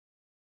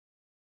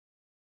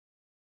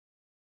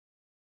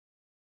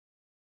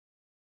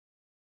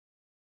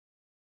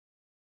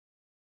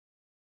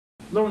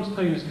Laurence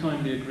Payne has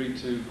kindly agreed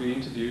to be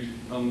interviewed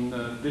on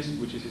this,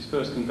 which is his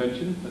first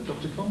convention at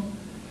DoctorCon.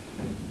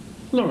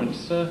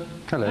 Laurence,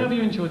 hello. How have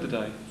you enjoyed the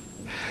day?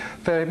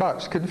 Very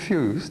much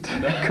confused,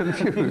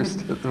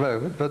 confused at the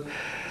moment, but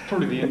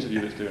probably the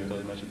interview that's doing it, I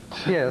imagine.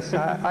 Yes,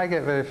 I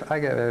get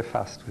very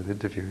fast with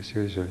interviews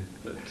usually.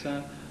 But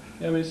yeah,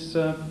 I mean, it's,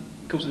 of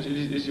course, it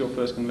is your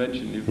first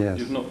convention.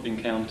 You've not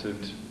encountered,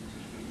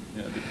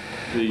 you know,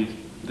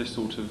 this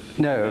sort of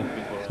no,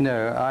 before.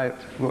 No.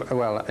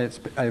 Well, it's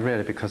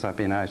really because I've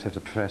been out of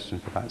the profession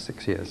for about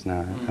 6 years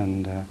now,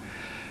 and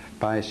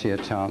by sheer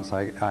chance,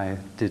 I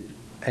did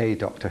a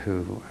Doctor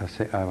Who,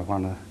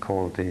 one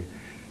called the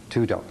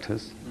Two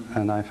Doctors,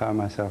 and I found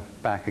myself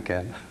back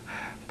again,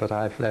 but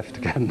I've left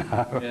again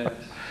now. Yes,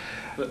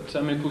 but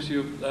I mean, of course,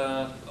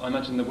 I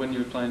imagine that when you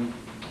were playing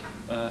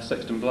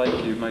Sexton Blake,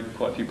 you've made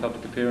quite a few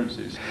public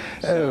appearances.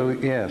 So oh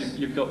yes.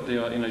 You've got the,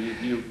 you know,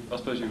 I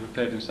suppose you're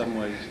prepared in some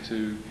ways to,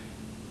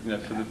 you know,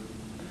 for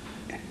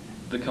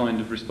the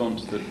kind of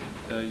response that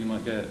you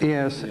might get.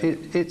 Yes, yeah.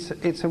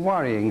 it's a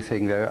worrying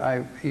thing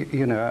though.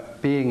 You know,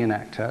 being an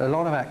actor, a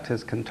lot of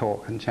actors can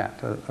talk and chat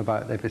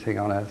about everything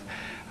on earth.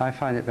 I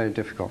find it very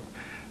difficult.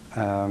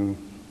 But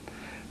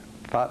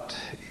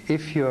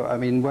if you're, I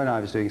mean, when I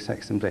was doing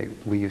Sexton Blake,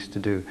 I used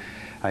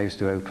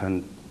to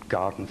open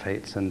garden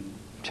fetes and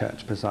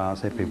church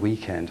bazaars every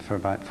weekend for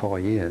about 4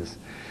 years.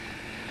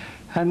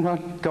 And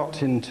one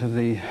got into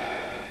the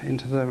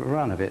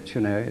run of it,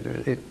 you know,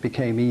 it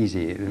became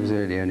easy. It was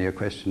really only a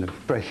question of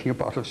breaking a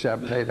bottle of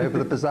champagne over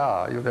the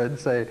bazaar, you know, and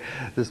say,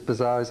 this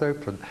bazaar is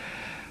open.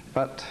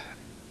 But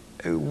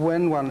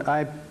when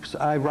I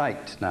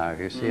write now,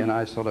 you see, and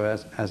I sort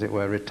of, as it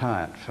were,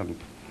 retired from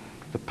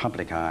the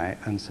public eye,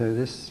 and so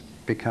this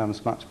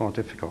becomes much more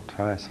difficult.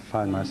 I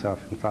find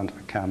myself in front of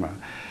a camera,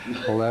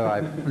 although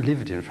I've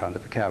lived in front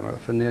of a camera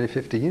for nearly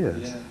 50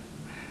 years. Yeah.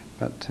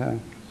 But,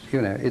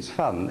 you know, it's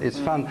fun. It's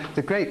fun.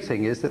 The great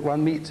thing is that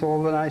one meets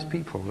all the nice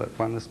people that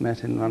one has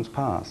met in one's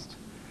past.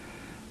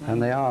 And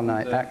they are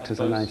actors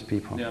are nice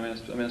people. Yeah, I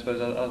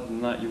suppose other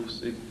than that,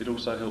 it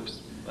also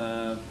helps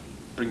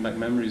bring back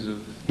memories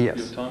of your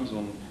times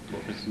on,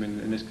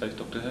 in this case,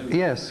 Doctor Who.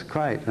 Yes,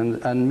 quite.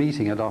 And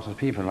meeting a lot of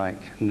people like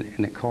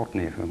Nick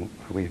Courtney, whom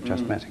we've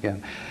just met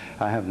again.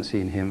 I haven't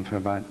seen him for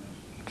about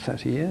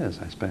 30 years,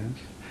 I suppose.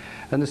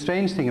 And the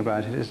strange thing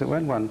about it is that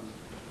when one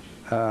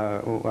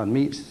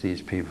meets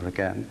these people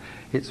again,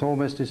 it's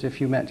almost as if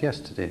you met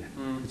yesterday.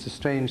 It's a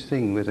strange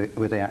thing with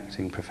the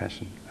acting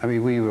profession. I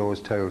mean, we were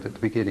always told at the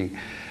beginning,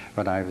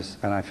 when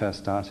I first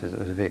started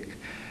at Vic,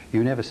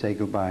 you never say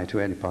goodbye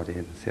to anybody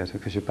in the theatre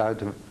because you're bound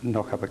to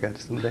knock up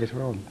against them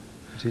later on,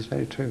 which is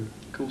very true.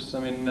 Of course, I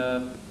mean,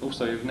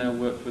 also you've now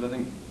worked with, I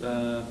think,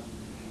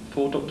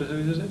 4 Doctor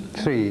Who's, is it?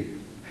 3.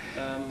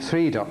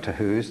 3 Doctor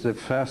Who's. The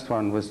first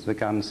one was the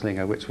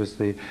Gunslinger, which was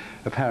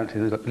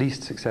apparently the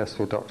least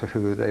successful Doctor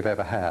Who they've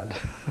ever had.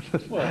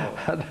 Well,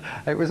 and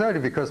it was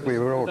only because we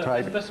were all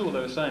trying. That's all they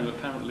were saying, but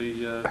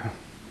apparently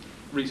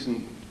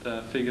recent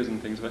figures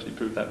and things have actually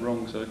proved that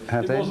wrong. So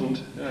it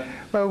wasn't.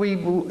 Well,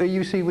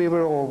 you see, we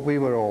were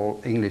all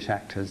English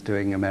actors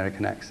doing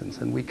American accents,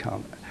 and we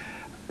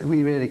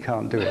really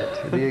can't do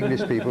it. The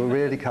English people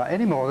really can't,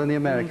 any more than the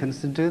Americans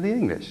to do the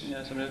English.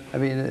 Yes, I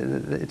mean,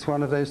 it's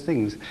one of those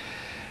things.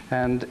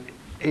 And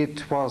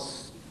it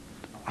was,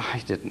 I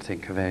didn't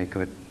think, a very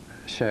good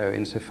show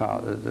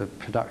insofar that the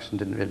production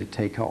didn't really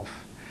take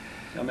off.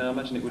 I mean, I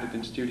imagine it would have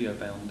been studio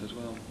bound as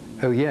well.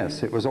 Oh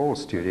yes, it was all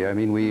studio. I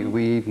mean,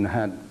 we even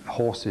had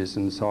horses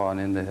and so on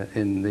in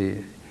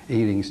the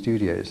Ealing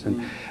studios.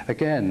 And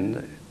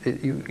again,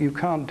 you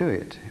can't do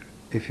it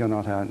if you're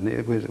not out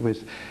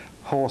with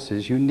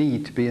horses. You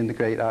need to be in the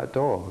great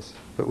outdoors.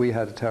 But we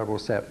had a terrible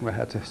set, and we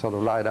had to sort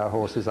of line our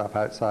horses up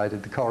outside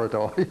in the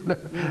corridor, you know,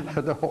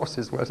 and the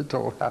horses weren't at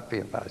all happy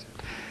about it.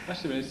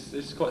 Actually,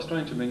 it's quite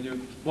strange. I mean,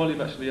 while you've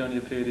actually only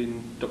appeared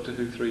in Doctor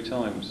Who 3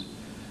 times,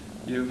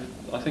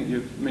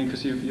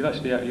 because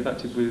you've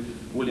acted with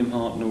William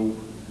Hartnell,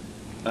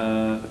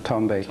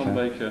 Tom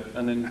Baker,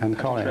 and then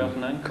Colin.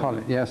 And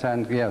Colin. Yes,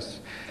 and yes,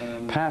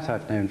 Pat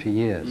I've known for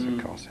years, of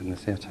course, in the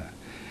theatre.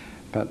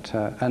 But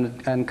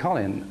and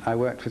Colin, I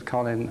worked with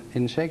Colin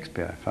in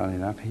Shakespeare. Funnily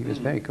enough, he was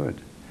very good.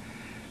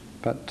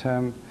 But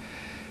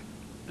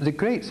the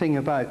great thing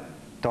about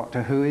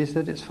Doctor Who is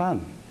that it's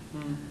fun.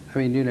 I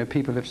mean, you know,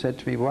 people have said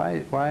to me,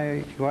 "Why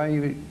are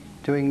you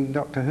doing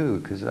Doctor Who?"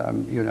 Because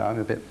you know, I'm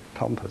a bit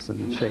pompous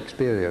and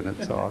Shakespearean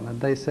and so on. And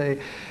they say,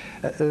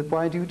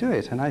 "Why do you do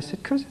it?" And I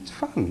said, "Because it's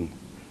fun."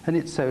 And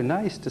it's so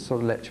nice to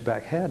sort of let your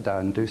back hair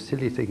down and do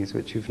silly things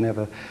which you've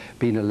never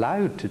been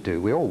allowed to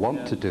do. We all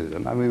want to do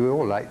them. I mean, we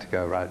all like to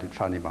go around in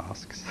funny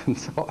masks and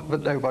so on,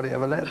 but nobody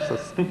ever lets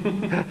us.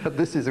 And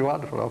this is a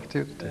wonderful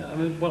opportunity. Yeah, I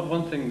mean,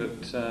 one thing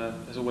that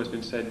has always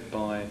been said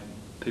by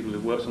people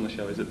who've worked on the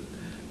show is that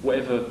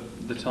whatever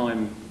the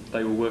time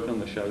they were working on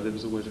the show, there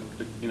was always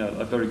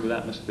a very good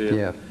atmosphere.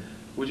 Yeah.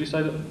 Would you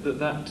say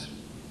that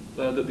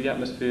the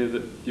atmosphere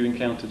that you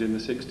encountered in the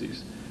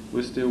 60s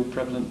was still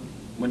prevalent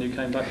when you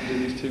came back to do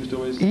these 2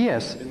 stories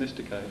in this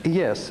decade?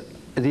 Yes,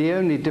 the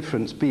only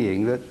difference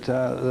being that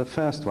the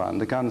first one,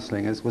 the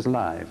Gunslingers, was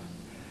live.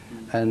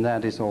 and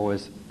that is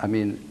always, I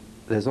mean,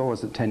 there's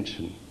always a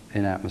tension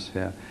in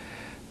atmosphere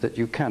that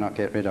you cannot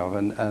get rid of,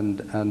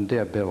 and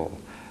dear Bill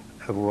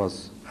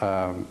was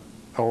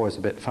always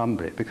a bit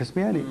fumbly, because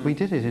we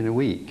did it in a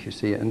week, you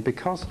see, and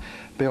because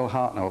Bill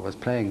Hartnell was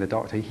playing the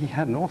Doctor, he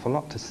had an awful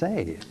lot to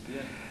say.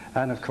 Yeah.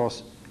 And of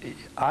course,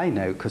 I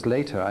know, because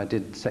later I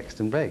did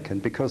Sexton Blake,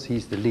 and because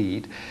he's the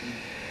lead,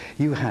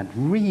 you had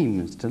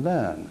reams to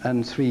learn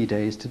and 3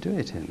 days to do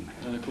it in.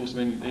 And of course,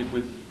 I mean,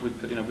 with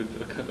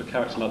a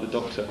character like the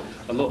Doctor,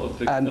 a lot of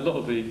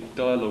the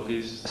dialogue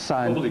is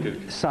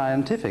gobbledygook.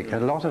 Scientific, a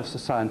lot of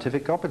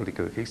scientific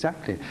gobbledygook,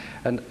 exactly.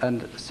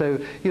 And so,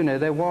 you know,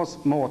 there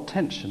was more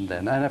tension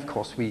then. And of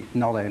course, we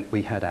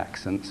had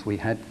accents, we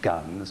had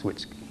guns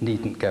which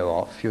needn't go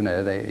off. You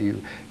know,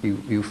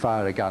 you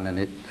fire a gun and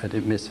it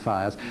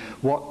misfires.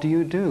 What do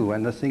you do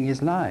when the thing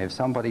is live?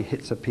 Somebody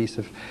hits a piece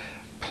of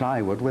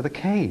plywood with a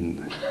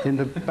cane in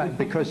the back,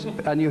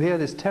 and you hear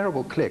this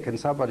terrible click, and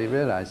somebody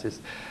realizes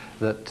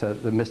that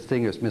the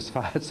thing is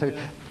misfired, so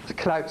the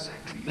clouts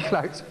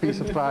piece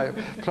of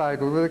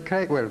plywood with a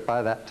cane. Well,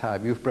 by that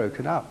time you've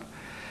broken up.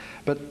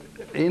 But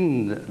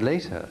in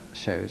later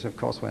shows, of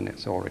course, when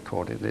it's all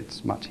recorded,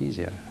 it's much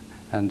easier.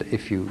 And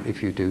if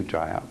you do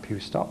dry up, you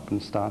stop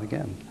and start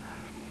again.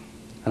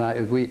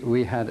 And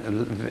we had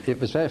it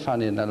was very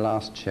funny in the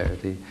last show,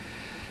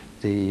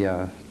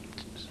 the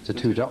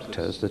two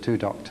doctors,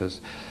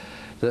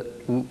 that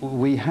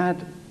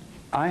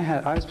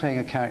I was playing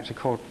a character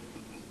called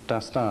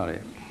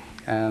Dastari,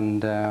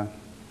 and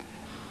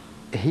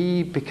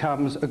he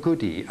becomes a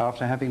goodie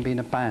after having been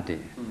a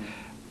baddie.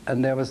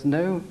 And there was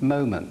no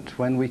moment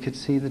when we could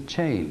see the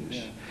change.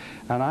 Yeah.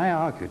 And I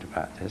argued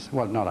about this.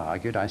 Well, not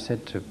argued, I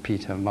said to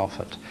Peter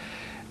Moffat,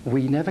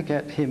 we never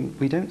get him,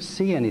 we don't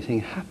see anything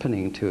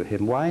happening to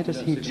him. Why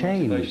does he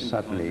change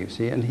suddenly, you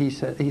see? And he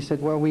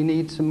said, well, we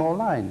need some more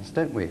lines,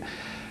 don't we?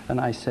 And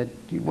I said,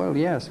 well,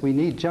 yes, we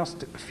need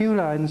just a few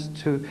lines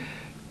to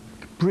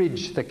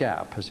bridge the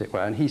gap, as it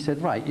were. And he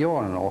said, right,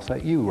 you're an author,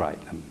 you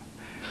write them.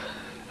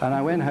 And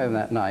I went home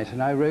that night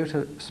and I wrote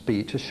a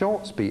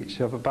short speech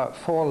of about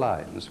 4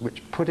 lines,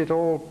 which put it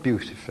all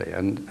beautifully.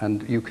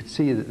 And you could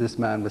see that this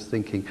man was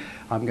thinking,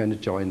 I'm going to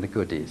join the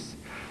goodies.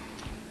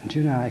 And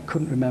you know, I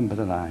couldn't remember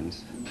the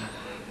lines.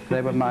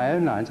 They were my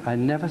own lines. I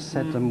never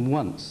said them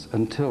once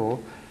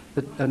until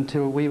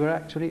we were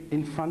actually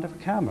in front of a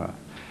camera.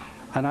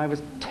 And I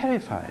was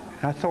terrified.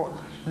 I thought,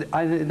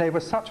 they were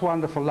such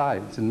wonderful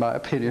lines, in my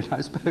opinion, I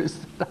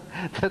suppose,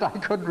 that I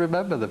couldn't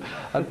remember them.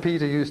 And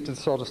Peter used to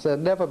sort of say,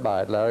 never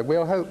mind, Larry,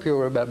 we'll hope you'll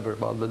remember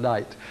them on the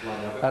night.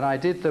 And I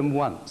did them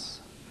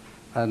once,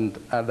 and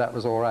that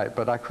was all right,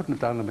 but I couldn't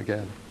have done them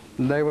again.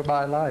 And they were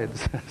my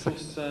lines. Of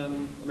course, I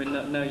mean,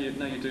 now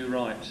you do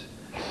write,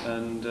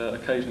 and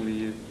occasionally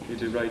you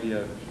do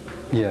radio.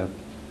 Yeah.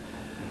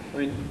 I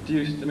mean, do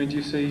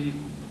you see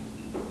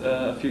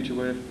a future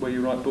where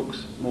you write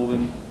books more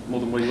than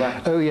where you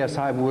act? Oh yes,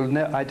 I will.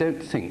 I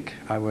don't think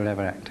I will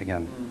ever act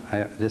again.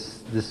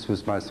 This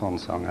was my swan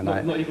song, and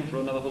not even for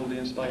another holiday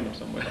in Spain or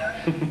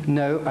somewhere.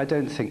 No, I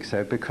don't think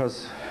so,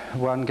 because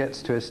one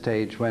gets to a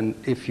stage when,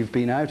 if you've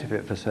been out of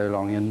it for so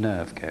long, your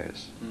nerve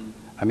goes.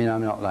 I mean,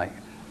 I'm not like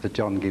the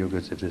John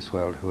Gielguds of this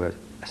world who are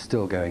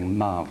still going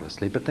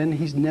marvellously, but then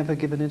he's never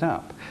given it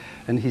up,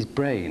 and his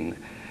brain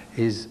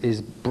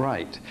is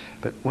bright.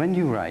 But when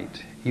you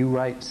write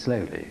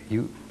slowly.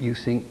 You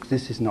think,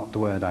 this is not the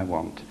word I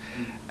want.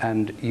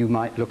 And you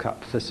might look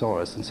up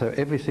thesaurus, and so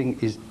everything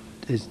is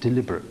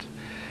deliberate.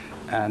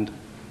 And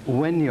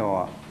when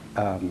you're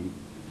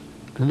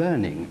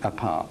learning a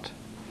part,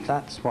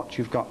 that's what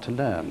you've got to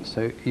learn.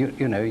 So,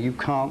 you know, you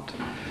can't...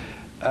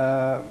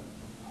 I'm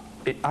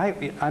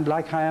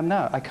like I am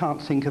now. I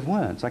can't think of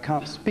words. I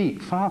can't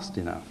speak fast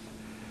enough.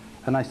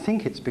 And I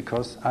think it's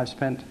because I've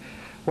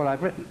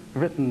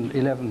written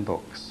 11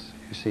 books,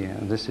 you see,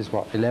 and this is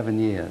what, 11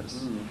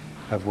 years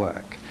of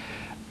work.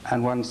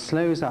 And one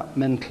slows up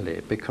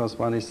mentally because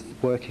one is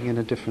working in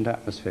a different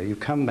atmosphere. You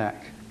come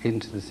back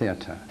into the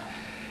theatre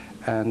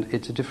and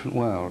it's a different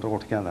world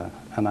altogether.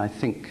 And I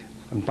think,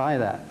 and by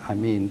that I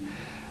mean,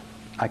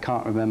 I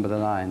can't remember the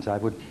lines. I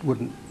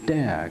wouldn't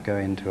dare go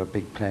into a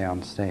big play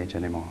on stage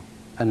anymore,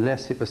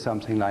 unless it was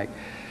something like,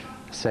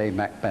 say,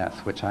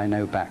 Macbeth, which I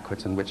know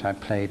backwards and which I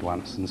played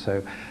once, and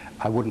so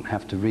I wouldn't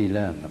have to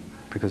relearn them,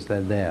 because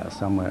they're there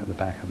somewhere at the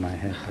back of my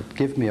head. But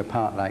give me a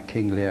part like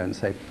King Lear and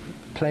say,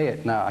 play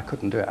it now, I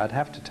couldn't do it. I'd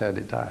have to turn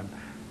it down,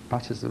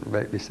 much as it would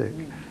make me sick.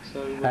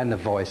 So, and the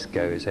voice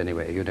goes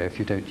anyway, you know, if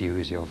you don't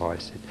use your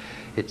voice,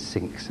 it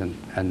sinks,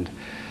 and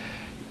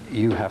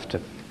you have to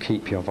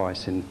keep your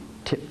voice in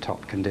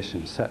tip-top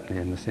condition,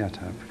 certainly in the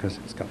theatre, because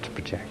it's got to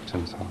project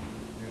and so on.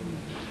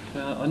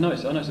 I know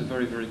it's a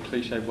very, very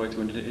cliched way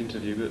to end an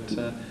interview,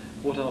 but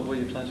what are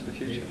your plans for the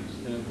future?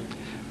 You know?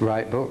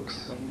 Write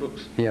books. Writing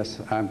books. Yes,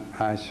 I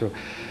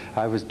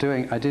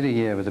did a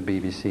year with the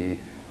BBC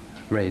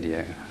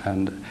radio,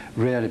 and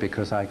really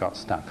because I got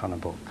stuck on a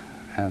book.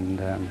 And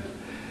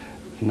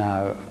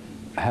now,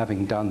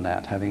 having done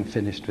that, having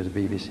finished with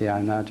the BBC,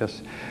 I'm now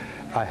just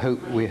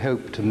we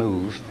hope to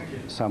move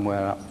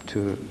somewhere up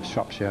to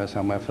Shropshire or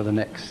somewhere for the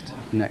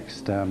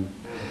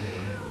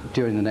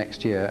during the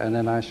next year, and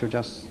then I shall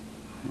just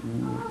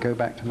go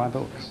back to my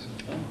books,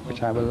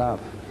 which I will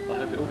love. I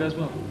hope it all goes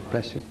well.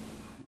 Bless you.